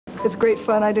It's great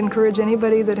fun. I'd encourage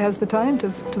anybody that has the time to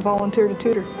volunteer to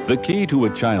tutor. The key to a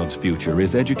child's future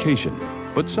is education,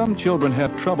 but some children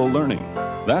have trouble learning.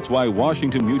 That's why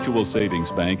Washington Mutual Savings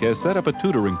Bank has set up a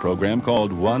tutoring program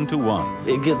called One-to-One.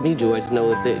 It gives me joy to know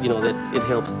that, that it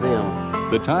helps them.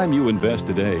 The time you invest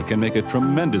today can make a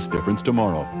tremendous difference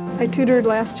tomorrow. I tutored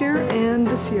last year and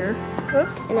this year.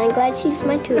 Oops. And I'm glad she's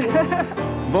my tutor.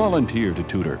 Volunteer to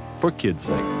tutor for kids'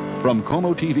 sake. From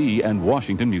KOMO TV and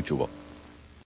Washington Mutual.